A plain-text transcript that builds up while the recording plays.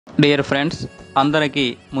Dear friends, అందరికీ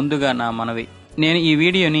ముందుగా నా మనవి. నేను ఈ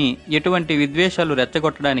వీడియోని ఎటువంటి విద్వేషాలు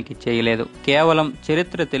రెచ్చగొట్టడానికి చేయలేదు, కేవలం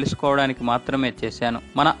చరిత్ర తెలుసుకోవడానికి మాత్రమే చేశాను.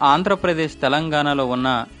 మన ఆంధ్రప్రదేశ్ తెలంగాణలో ఉన్న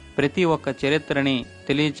ప్రతి ఒక్క చరిత్రని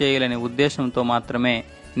తెలియచేయాలనే ఉద్దేశంతో మాత్రమే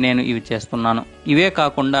నేను ఇవి చేస్తున్నాను. ఇవే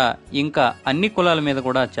కాకుండా ఇంకా అన్ని కులాల మీద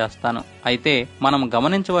కూడా చేస్తాను. అయితే మనం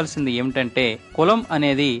గమనించవలసింది ఏమిటంటే, కులం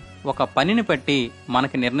అనేది ఒక పనిని బట్టి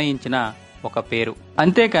మనకి నిర్ణయించిన ఒక పేరు.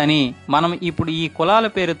 అంతేకాని మనం ఇప్పుడు ఈ కులాల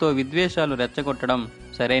పేరుతో విద్వేషాలు రెచ్చగొట్టడం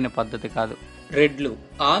సరైన పద్ధతి కాదు. రెడ్లు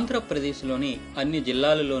ఆంధ్రప్రదేశ్లోని అన్ని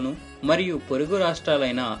జిల్లాలలోనూ మరియు పొరుగు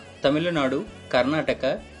రాష్ట్రాలైన తమిళనాడు, కర్ణాటక,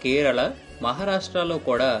 కేరళ, మహారాష్ట్రలో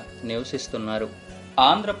కూడా నివసిస్తున్నారు.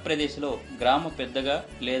 ఆంధ్రప్రదేశ్లో గ్రామ పెద్దగా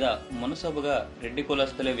లేదా మునసబుగా రెడ్డి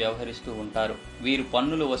కులస్తులే వ్యవహరిస్తూ ఉంటారు. వీరు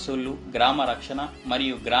పన్నుల వసూళ్లు, గ్రామ రక్షణ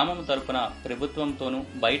మరియు గ్రామం తరపున ప్రభుత్వంతోనూ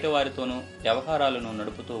బయట వారితోనూ వ్యవహారాలను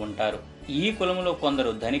నడుపుతూ ఉంటారు. ఈ కులంలో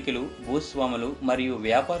కొందరు ధనికులు, భూస్వాములు మరియు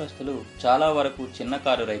వ్యాపారస్తులు చాలా వరకు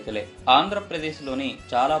చిన్నకారు రైతులే. ఆంధ్రప్రదేశ్లోని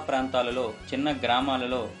చాలా ప్రాంతాలలో చిన్న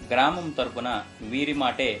గ్రామాలలో గ్రామం తరపున వీరి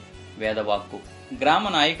మాటే వేదవాక్కు. గ్రామ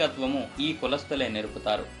నాయకత్వము ఈ కులస్తులే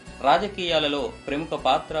నెరుపుతారు. రాజకీయాలలో ప్రముఖ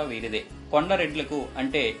పాత్ర వీరిదే. కొండ రెడ్లకు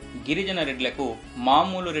అంటే గిరిజన రెడ్లకు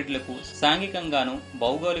మామూలు రెడ్లకు సాంఘికంగాను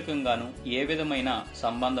భౌగోళికంగాను ఏ విధమైన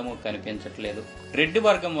సంబంధము కనిపించట్లేదు. రెడ్డి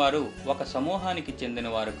వర్గం వారు ఒక సమూహానికి చెందిన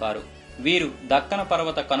వారు కారు. వీరు దక్కన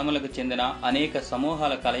పర్వత కనుమలకు చెందిన అనేక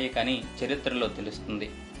సమూహాల కలయికని చరిత్రలో తెలుస్తుంది.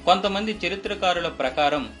 కొంతమంది చరిత్రకారుల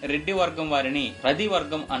ప్రకారం రెడ్డి వర్గం వారిని రది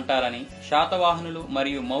వర్గం అంటారని, శాతవాహనులు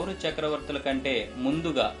మరియు మౌర్య చక్రవర్తుల కంటే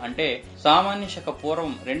ముందుగా అంటే సామాన్య శక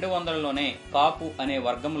పూర్వం 200లోనే కాపు అనే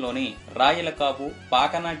వర్గంలోని రాయల కాపు,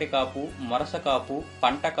 పాకనాటి కాపు, మొరస కాపు,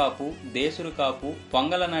 పంట కాపు, దేశురు కాపు,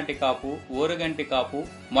 పొంగలనాటి కాపు, ఓరుగంటి కాపు,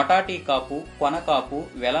 మొటాటి కాపు, కొన కాపు,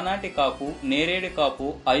 వెలనాటి కాపు, నేరేడు కాపు,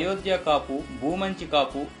 అయోధ్య కాపు, భూమంచి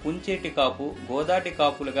కాపు, కుంచేటి కాపు, గోదాటి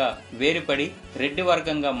కాపులుగా వేరుపడి రెడ్డి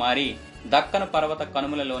వర్గంగా మారి దక్కన పర్వత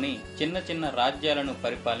కనుమలలోని చిన్న చిన్న రాజ్యాలను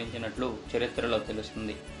పరిపాలించినట్లు చరిత్రలో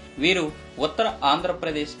తెలుస్తుంది. వీరు ఉత్తర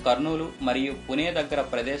ఆంధ్రప్రదేశ్, కర్నూలు మరియు పునే దగ్గర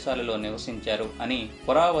ప్రదేశాలలో నివసించారు అని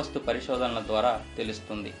పురావస్తు పరిశోధనల ద్వారా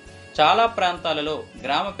తెలుస్తుంది. చాలా ప్రాంతాలలో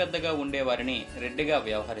గ్రామ పెద్దగా ఉండేవారిని రెడ్డిగా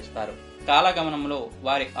వ్యవహరిస్తారు. కాలగమనంలో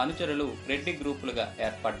వారి అనుచరులు రెడ్డి గ్రూపులుగా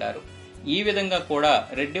ఏర్పడ్డారు. ఈ విధంగా కూడా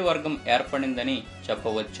రెడ్డి వర్గం ఏర్పడిందని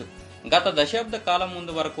చెప్పవచ్చు. గత దశాబ్ద కాలం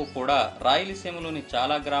ముందు వరకు కూడా రాయలసీమలోని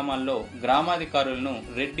చాలా గ్రామాల్లో గ్రామాధికారులను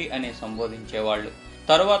రెడ్డి అనే సంబోధించేవాళ్లు.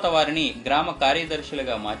 తరువాత వారిని గ్రామ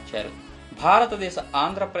కార్యదర్శులుగా మార్చారు. భారతదేశ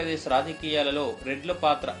ఆంధ్రప్రదేశ్ రాజకీయాలలో రెడ్ల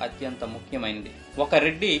పాత్ర అత్యంత ముఖ్యమైనది. ఒక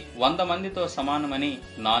రెడ్డి 100 మందితో సమానమని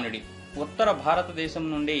నానుడి. ఉత్తర భారతదేశం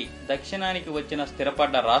నుండి దక్షిణానికి వచ్చిన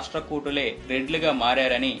స్థిరపడ్డ రాష్ట్రకూటులే రెడ్లుగా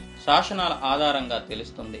మారారని శాసనాల ఆధారంగా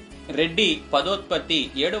తెలుస్తుంది. రెడ్డి పదోత్పత్తి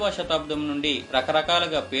 7వ శతాబ్దం నుండి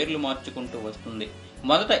రకరకాలుగా పేర్లు మార్చుకుంటూ వస్తుంది.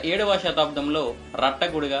 మొదట 7వ శతాబ్దంలో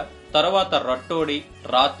రట్టగుడిగా, తరువాత రట్టోడి,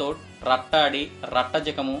 రాతోడ్, రట్టాడి,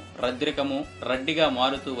 రట్టజకము, రద్రికము, రడ్డిగా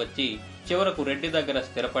మారుతూ వచ్చి చివరకు రెడ్డి దగ్గర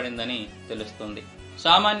స్థిరపడిందని తెలుస్తుంది.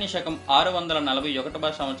 సామాన్య శకం 641వ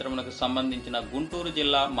సంవత్సరమునకు సంబంధించిన గుంటూరు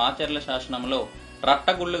జిల్లా మాచర్ల శాసనంలో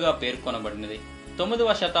రట్టగుళ్లుగా పేర్కొనబడినది.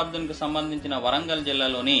 9వ శతాబ్దానికి సంబంధించిన వరంగల్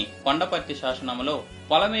జిల్లాలోని కొండపర్తి శాసనంలో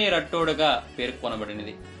పొలమేయి రట్టోడుగా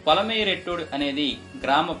పేర్కొనబడినది. పొలమేయి రెట్టోడు అనేది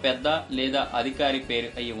గ్రామ పెద్ద లేదా అధికారి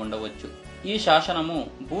పేరు అయి ఉండవచ్చు. ఈ శాసనము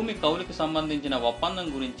భూమి కౌలుకి సంబంధించిన ఒప్పందం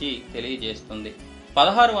గురించి తెలియజేస్తుంది.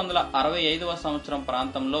 1665వ సంవత్సరం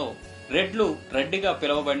ప్రాంతంలో రెడ్లు రెడ్డిగా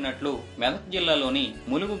పిలువబడినట్లు మెదక్ జిల్లాలోని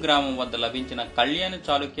ములుగు గ్రామం వద్ద లభించిన కళ్యాణ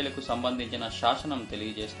చాళుక్యులకు సంబంధించిన శాసనం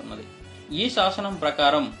తెలియజేస్తున్నది. ఈ శాసనం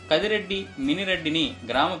ప్రకారం కదిరెడ్డి మినిరెడ్డిని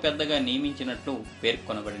గ్రామ పెద్దగా నియమించినట్లు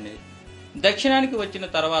పేర్కొనబడినది. దక్షిణానికి వచ్చిన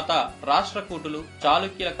తర్వాత రాష్ట్రకూటులు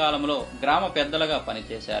చాళుక్యుల కాలంలో గ్రామ పెద్దలుగా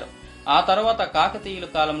పనిచేశారు. ఆ తర్వాత కాకతీయుల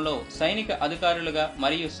కాలంలో సైనిక అధికారులుగా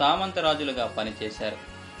మరియు సామంతరాజులుగా పనిచేశారు.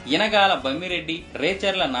 ఇనగాల బమ్మిరెడ్డి,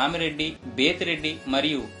 రేచర్ల నామిరెడ్డి, బేతిరెడ్డి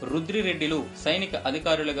మరియు రుద్రిరెడ్డిలు సైనిక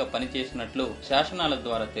అధికారులుగా పనిచేసినట్లు శాసనాల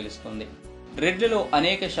ద్వారా తెలుస్తుంది. రెడ్డిలో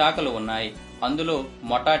అనేక శాఖలు ఉన్నాయి. అందులో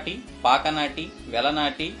మొటాటి, పాకనాటి,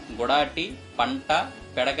 వెలనాటి, గుడాటి, పంట,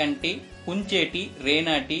 పెడగంటి, కుంచేటి,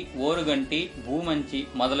 రేనాటి, ఓరుగంటి, భూమంచి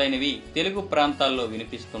మొదలైనవి తెలుగు ప్రాంతాల్లో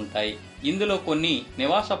వినిపిస్తుంటాయి. ఇందులో కొన్ని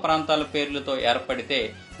నివాస ప్రాంతాల పేర్లతో ఏర్పడితే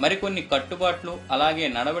మరికొన్ని కట్టుబాట్లు అలాగే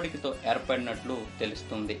నడవడికతో ఏర్పడినట్లు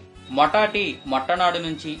తెలుస్తుంది. మొటాటి మొట్టనాడు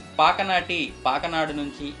నుంచి, పాకనాటి పాకనాడు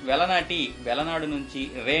నుంచి, వెలనాటి వెలనాడు నుంచి,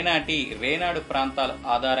 రేనాటి రేనాడు ప్రాంతాల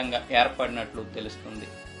ఆధారంగా ఏర్పడినట్లు తెలుస్తుంది.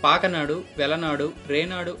 పాకనాడు, వెలనాడు,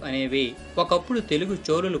 రేనాడు అనేవి ఒకప్పుడు తెలుగు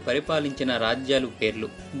చోళులు పరిపాలించిన రాజ్యాలు పేర్లు.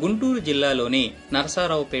 గుంటూరు జిల్లాలోని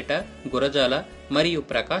నరసారావుపేట, గురజాల మరియు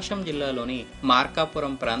ప్రకాశం జిల్లాలోని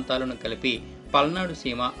మార్కాపురం ప్రాంతాలను కలిపి పల్నాడు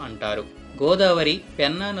సీమ అంటారు. గోదావరి,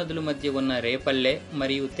 పెన్నా నదుల మధ్య ఉన్న రేపల్లె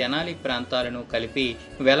మరియు తెనాలి ప్రాంతాలను కలిపి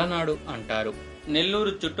వెలనాడు అంటారు.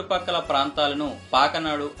 నెల్లూరు చుట్టుపక్కల ప్రాంతాలను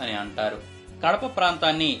పాకనాడు అని అంటారు. కడప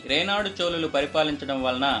ప్రాంతాన్ని రేనాడు చోళులు పరిపాలించడం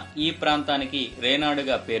వలన ఈ ప్రాంతానికి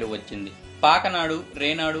రేనాడుగా పేరు వచ్చింది. పాకనాడు,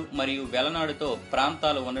 రేనాడు మరియు వెలనాడుతో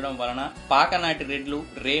ప్రాంతాలు ఉండడం వలన పాకనాటి రెడ్లు,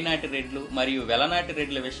 రేనాటి రెడ్లు మరియు వెలనాటి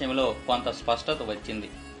రెడ్ల విషయంలో కొంత స్పష్టత వచ్చింది.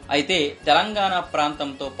 అయితే తెలంగాణ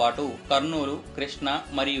ప్రాంతంతో పాటు కర్నూలు, కృష్ణా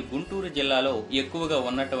మరియు గుంటూరు జిల్లాలో ఎక్కువగా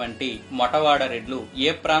ఉన్నటువంటి మొటవాడ రెడ్లు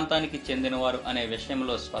ఏ ప్రాంతానికి చెందినవారు అనే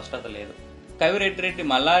విషయంలో స్పష్టత లేదు. కవి రెడ్డి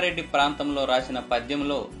మల్లారెడ్డి ప్రాంతంలో రాసిన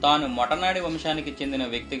పద్యంలో తాను మొటనాడి వంశానికి చెందిన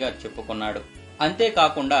వ్యక్తిగా చెప్పుకున్నాడు.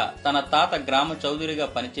 అంతేకాకుండా తన తాత గ్రామ చౌదరిగా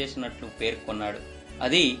పనిచేసినట్లు పేర్కొన్నాడు.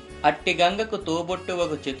 అది అట్టి గంగకు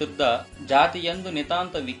తోబొట్టువగు చతుర్థ జాతియందు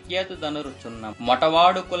నితాంత విఖ్యాతు దనరుచున్న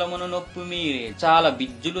మొటవాడు కులమును నొప్పు మీరే చాలా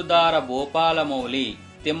బిజ్జులు దార భూపాలమౌలి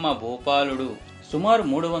తిమ్మ భూపాలుడు. సుమారు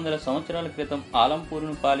 300 సంవత్సరాల క్రితం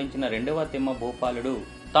ఆలంపూరును పాలించిన 2వ తిమ్మ భూపాలుడు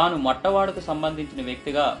తాను మొట్టవాడుకు సంబంధించిన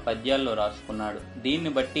వ్యక్తిగా పద్యాల్లో రాసుకున్నాడు.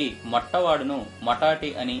 దీన్ని బట్టి మొట్టవాడును మొటాటి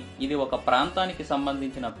అని, ఇది ఒక ప్రాంతానికి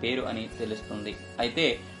సంబంధించిన పేరు అని తెలుస్తుంది. అయితే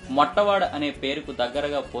మొట్టవాడ అనే పేరుకు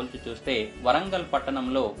దగ్గరగా పోల్చి చూస్తే వరంగల్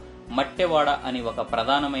పట్టణంలో మట్టెవాడ అని ఒక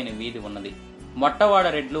ప్రధానమైన వీధి ఉన్నది. మొట్టవాడ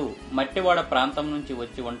రెడ్లు మట్టెవాడ ప్రాంతం నుంచి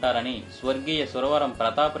వచ్చి ఉంటారని స్వర్గీయ సురవరం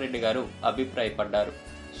ప్రతాపరెడ్డి గారు అభిప్రాయపడ్డారు.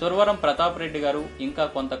 సురవరం ప్రతాపరెడ్డి గారు ఇంకా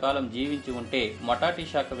కొంతకాలం జీవించి ఉంటే మొటాటి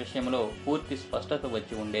శాఖ విషయంలో పూర్తి స్పష్టత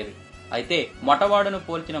వచ్చి ఉండేది. అయితే మొటవాడును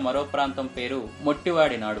పోల్చిన మరో ప్రాంతం పేరు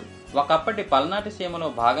మొట్టివాడినాడు. ఒకప్పటి పల్నాటి సీమలో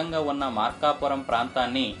భాగంగా ఉన్న మార్కాపురం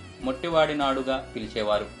ప్రాంతాన్ని మొట్టివాడినాడుగా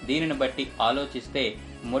పిలిచేవారు. దీనిని బట్టి ఆలోచిస్తే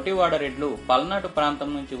మొటివాడ రెడ్లు పల్నాడు ప్రాంతం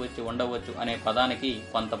నుంచి వచ్చి ఉండవచ్చు అనే పదానికి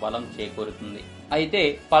కొంత బలం చేకూరుతుంది. అయితే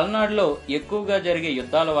పల్నాడులో ఎక్కువగా జరిగే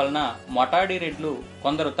యుద్ధాల వలన మొటాడి రెడ్లు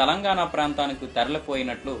కొందరు తెలంగాణ ప్రాంతానికి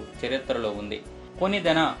తరలిపోయినట్లు చరిత్రలో ఉంది.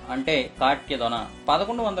 కొనిదెన అంటే కాట్యదొన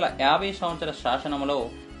 1150 సంవత్సర శాసనంలో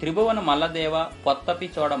త్రిభువన మల్లదేవ,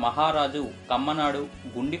 పొత్తపిచోడ మహారాజు కమ్మనాడు,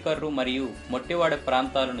 గుండికర్రు మరియు మొట్టివాడ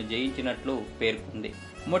ప్రాంతాలను జయించినట్లు పేర్కొంది.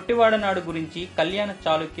 మొట్టివాడ నాడు గురించి కళ్యాణ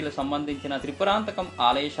చాళుక్యుల సంబంధించిన త్రిపురాంతకం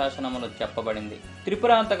ఆలయ శాసనములో చెప్పబడింది.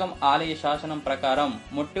 త్రిపురాంతకం ఆలయ శాసనం ప్రకారం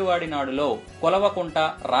మొట్టివాడి నాడులో కొలవకుంట,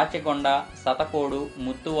 రాచెగొండ, సతకోడు,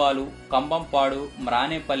 ముత్తువాలు, కంబంపాడు,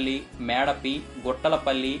 మ్రానేపల్లి, మేడపి,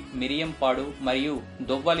 గుట్టలపల్లి, మిరియంపాడు మరియు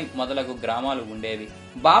దువ్వలి మొదలగు గ్రామాలు ఉండేవి.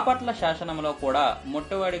 బాపట్ల శాసనంలో కూడా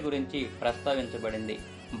మొట్టివాడి గురించి ప్రస్తావించబడింది.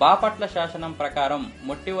 బాపట్ల శాసనం ప్రకారం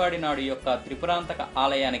మొట్టివాడి నాడు యొక్క త్రిపురాంతక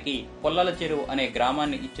ఆలయానికి పుల్లల చెరువు అనే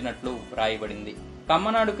గ్రామాన్ని ఇచ్చినట్లు రాయబడింది.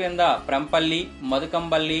 కమ్మనాడు క్రింద ప్రంపల్లి,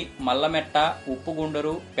 మధుకంబల్లి, మల్లమెట్ట,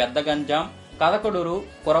 ఉప్పుగుండరు, పెద్దగంజాం, కదకడూరు,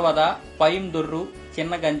 కురవద, పయిందుర్రు,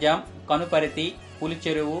 చిన్నగంజాం, కనుపరితి,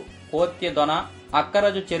 పులిచెరువు, కోత్యదొన,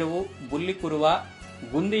 అక్కరజు చెరువు, బుల్లికురువ,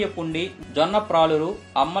 గుందియపుండి, జొన్నప్రాలురు,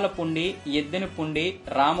 అమ్మలపుండి, ఎద్దెనిపుండి,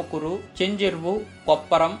 రామకురు, చెంజెర్వు,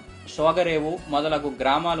 కొప్పరం, సోగరేవు మొదలగు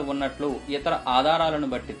గ్రామాలు ఉన్నట్లు ఇతర ఆధారాలను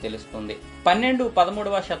బట్టి తెలుస్తుంది.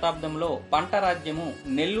 12-13వ శతాబ్దంలో పంట రాజ్యము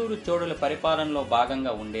నెల్లూరు చోడుల పరిపాలనలో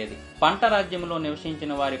భాగంగా ఉండేది. పంట రాజ్యంలో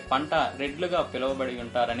నివసించిన వారి పంట రెడ్లుగా పిలువబడి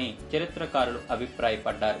ఉంటారని చరిత్రకారులు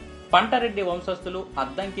అభిప్రాయపడ్డారు. పంటరెడ్డి వంశస్థులు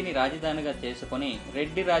అద్దంకిని రాజధానిగా చేసుకుని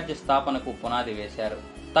రెడ్డి రాజ్య స్థాపనకు పునాది వేశారు.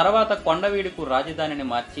 తర్వాత కొండవీడుకు రాజధానిని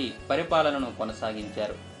మార్చి పరిపాలనను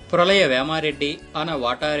కొనసాగించారు. ప్రళయ వేమారెడ్డి, అన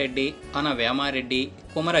వాటారెడ్డి, అన వేమారెడ్డి,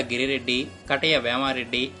 కుమర గిరిరెడ్డి, కటయ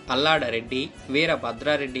వేమారెడ్డి, అల్లాడరెడ్డి, వీర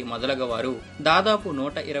భద్రారెడ్డి మొదలగవారు దాదాపు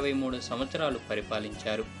 123 సంవత్సరాలు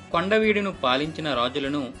పరిపాలించారు. కొండవీడును పాలించిన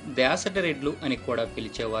రాజులను దేశటి రెడ్లు అని కూడా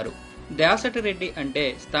పిలిచేవారు. దేశటి రెడ్డి అంటే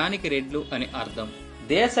స్థానిక రెడ్లు అని అర్థం.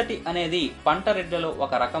 దేశటి అనేది పంట రెడ్లలో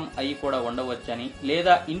ఒక రకం అయి కూడా ఉండవచ్చని,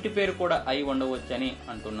 లేదా ఇంటి పేరు కూడా అయి ఉండవచ్చని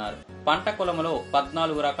అంటున్నారు. పంట కులములో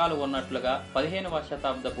 14 రకాలు ఉన్నట్లుగా 15వ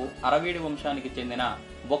శతాబ్దపు అరవీడి వంశానికి చెందిన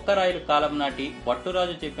బొక్కరాయలు కాలం నాటి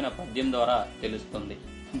భట్టురాజు చెప్పిన పద్యం ద్వారా తెలుస్తుంది.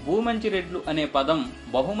 భూమంచి రెడ్లు అనే పదం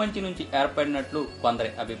బహుమంచి నుంచి ఏర్పడినట్లు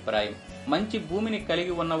కొందరి అభిప్రాయం. మంచి భూమిని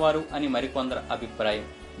కలిగి ఉన్నవారు అని మరికొందరి అభిప్రాయం.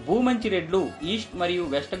 భూమంచి రెడ్లు ఈస్ట్ మరియు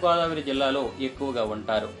వెస్ట్ గోదావరి జిల్లాలో ఎక్కువగా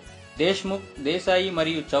ఉంటారు. దేశ్ముఖ్, దేశాయి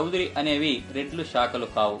మరియు చౌదరి అనేవి రెడ్లు శాఖలు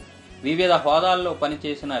కావు. వివిధ హోదాల్లో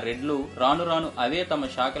పనిచేసిన రెడ్లు రాను రాను అవే తమ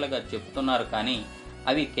శాఖలుగా చెప్తున్నారు, కానీ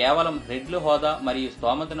అవి కేవలం రెడ్లు హోదా మరియు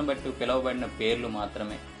స్తోమతను బట్టి పిలువబడిన పేర్లు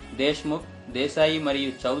మాత్రమే. దేశ్ముఖ్, దేశాయి మరియు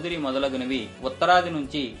చౌదరి మొదలగునవి ఉత్తరాది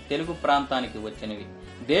నుంచి తెలుగు ప్రాంతానికి వచ్చినవి.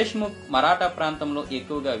 దేశ్ముఖ్ మరాఠా ప్రాంతంలో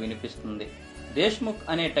ఎక్కువగా వినిపిస్తుంది. దేశ్ముఖ్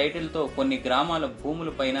అనే టైటిల్తో కొన్ని గ్రామాల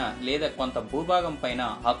భూములపైన లేదా కొంత భూభాగం పైన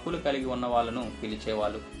హక్కులు కలిగి ఉన్న వాళ్ళను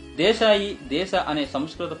పిలిచేవాళ్ళు. దేశాయి దేశ అనే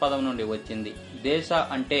సంస్కృత పదం నుండి వచ్చింది. దేశ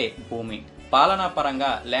అంటే భూమి. పాలనా పరంగా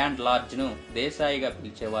ల్యాండ్ లార్జ్ ను దేశాయిగా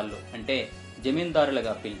పిలిచేవాళ్ళు, అంటే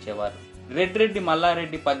జమీందారులుగా పిలిచేవారు. రెడ్డి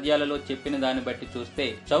మల్లారెడ్డి పద్యాలలో చెప్పిన దాన్ని బట్టి చూస్తే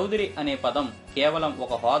చౌదరి అనే పదం కేవలం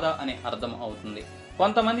ఒక హోదా అనే అర్థం అవుతుంది.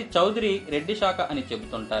 కొంతమంది చౌదరి రెడ్డి శాఖ అని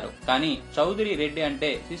చెబుతుంటారు. కానీ చౌదరి రెడ్డి అంటే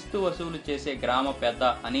శిస్తు వసూలు చేసే గ్రామ పెద్ద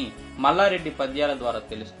అని మల్లారెడ్డి పద్యాల ద్వారా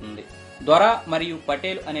తెలుస్తుంది. దొర మరియు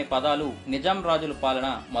పటేల్ అనే పదాలు నిజాం రాజుల పాలన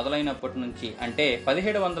మొదలైనప్పటి నుంచి అంటే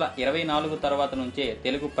 1724 తర్వాత నుంచే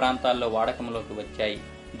తెలుగు ప్రాంతాల్లో వాడకంలోకి వచ్చాయి.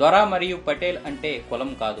 దొర మరియు పటేల్ అంటే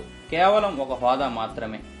కులం కాదు, కేవలం ఒక హోదా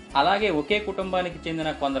మాత్రమే. అలాగే ఒకే కుటుంబానికి చెందిన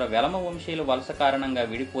కొందరు వెలమ వంశీయులు వలస కారణంగా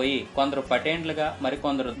విడిపోయి కొందరు పటేండ్లుగా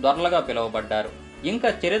మరికొందరు దొరలుగా పిలువబడ్డారు. ఇంకా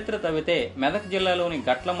చరిత్ర తవ్వితే మెదక్ జిల్లాలోని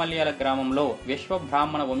గట్ల మల్యాల గ్రామంలో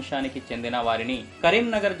విశ్వబ్రాహ్మణ వంశానికి చెందిన వారిని,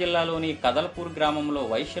 కరీంనగర్ జిల్లాలోని కదల్పూర్ గ్రామంలో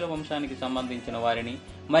వైశ్యుల వంశానికి సంబంధించిన వారిని,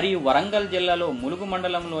 మరియు వరంగల్ జిల్లాలో ములుగు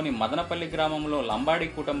మండలంలోని మదనపల్లి గ్రామంలో లంబాడి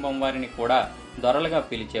కుటుంబం వారిని కూడా దొరలుగా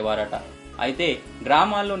పిలిచేవారట. అయితే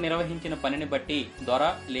గ్రామాల్లో నిర్వహించిన పనిని బట్టి దొర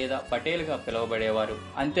లేదా పటేలుగా పిలువబడేవారు.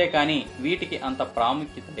 అంతేకాని వీటికి అంత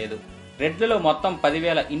ప్రాముఖ్యత లేదు. రెడ్లలో మొత్తం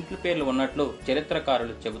 10,000 ఇంట్ల పేర్లు ఉన్నట్లు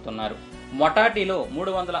చరిత్రకారులు చెబుతున్నారు. మొటాటిలో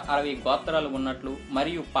 360 గోత్రాలు ఉన్నట్లు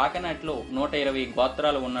మరియు పాకనాట్లో 120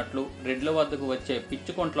 గోత్రాలు ఉన్నట్లు రెడ్ల వద్దకు వచ్చే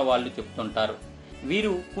పిచ్చుకొంట్ల వాళ్ళు చెబుతుంటారు.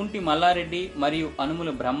 వీరు కుంటి మల్లారెడ్డి మరియు అనుముల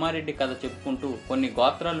బ్రహ్మారెడ్డి కథ చెప్పుకుంటూ కొన్ని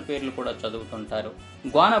గోత్రాల పేర్లు కూడా చదువుతుంటారు.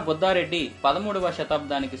 గోన బుద్ధారెడ్డి 13వ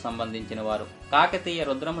శతాబ్దానికి సంబంధించిన వారు. కాకతీయ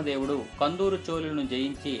రుద్రమదేవుడు కందూరు చోళులను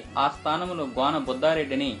జయించి ఆ స్థానంలో గోన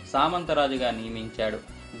బుద్ధారెడ్డిని సామంతరాజుగా నియమించాడు.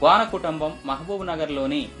 గోన కుటుంబం మహబూబ్ నగర్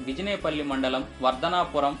లోని బిజినేపల్లి మండలం,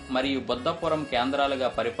 వర్ధనాపురం మరియు బుద్ధపురం కేంద్రాలుగా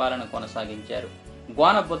పరిపాలన కొనసాగించారు.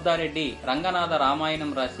 గోన బుద్ధారెడ్డి రంగనాథ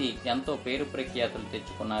రామాయణం రాసి ఎంతో పేరు ప్రఖ్యాతులు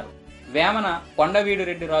తెచ్చుకున్నారు. వేమన కొండవీడు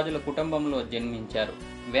రెడ్డి రాజుల కుటుంబంలో జన్మించారు.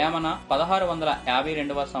 వేమన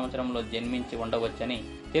 1652వ సంవత్సరంలో జన్మించి ఉండవచ్చని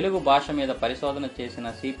తెలుగు భాష మీద పరిశోధన చేసిన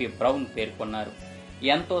సిపి బ్రౌన్ పేర్కొన్నారు.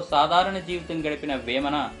 ఎంతో సాధారణ జీవితం గడిపిన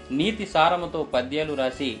వేమన నీతి సారముతో పద్యాలు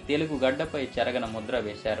రాసి తెలుగు గడ్డపై చెరగన ముద్ర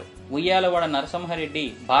వేశారు. ఉయ్యాలవాడ నరసింహారెడ్డి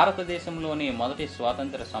భారతదేశంలోని మొదటి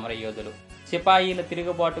స్వాతంత్ర సమరయోధులు. సిపాయిల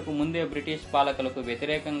తిరుగుబాటుకు ముందే బ్రిటిష్ పాలకులకు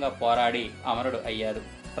వ్యతిరేకంగా పోరాడి అమరుడు అయ్యారు.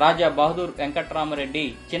 రాజా బహదూర్ వెంకట్రామరెడ్డి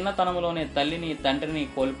చిన్నతనంలోనే తల్లిని తండ్రిని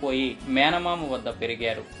కోల్పోయి మేనమామ వద్ద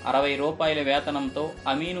పెరిగారు. 60 రూపాయల వేతనంతో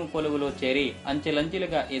అమీను కొలువులో చేరి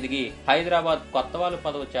అంచెలంచెలుగా ఎదిగి హైదరాబాద్ కొత్తవాలు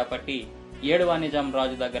పదవి చేపట్టి 7వ నిజాం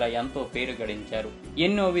రాజు దగ్గర ఎంతో పేరు గడించారు.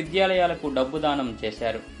 ఎన్నో విద్యాలయాలకు డబ్బు దానం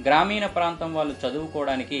చేశారు. గ్రామీణ ప్రాంతం వాళ్ళు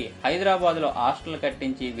చదువుకోవడానికి హైదరాబాద్లో హాస్టల్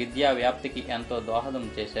కట్టించి విద్యా వ్యాప్తికి ఎంతో దోహదం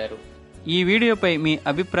చేశారు. ఈ వీడియోపై మీ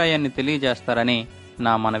అభిప్రాయాన్ని తెలియజేస్తారని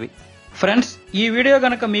నా మనవి. ఫ్రెండ్స్, ఈ వీడియో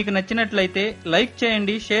గనక మీకు నచ్చినట్లయితే లైక్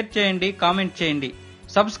చేయండి, షేర్ చేయండి, కామెంట్ చేయండి.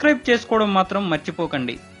 సబ్స్క్రైబ్ చేసుకోవడం మాత్రం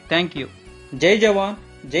మర్చిపోకండి. Thank you. జై జవాన్,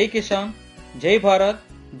 జై కిసాన్, జై భారత్,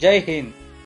 జై హింద్.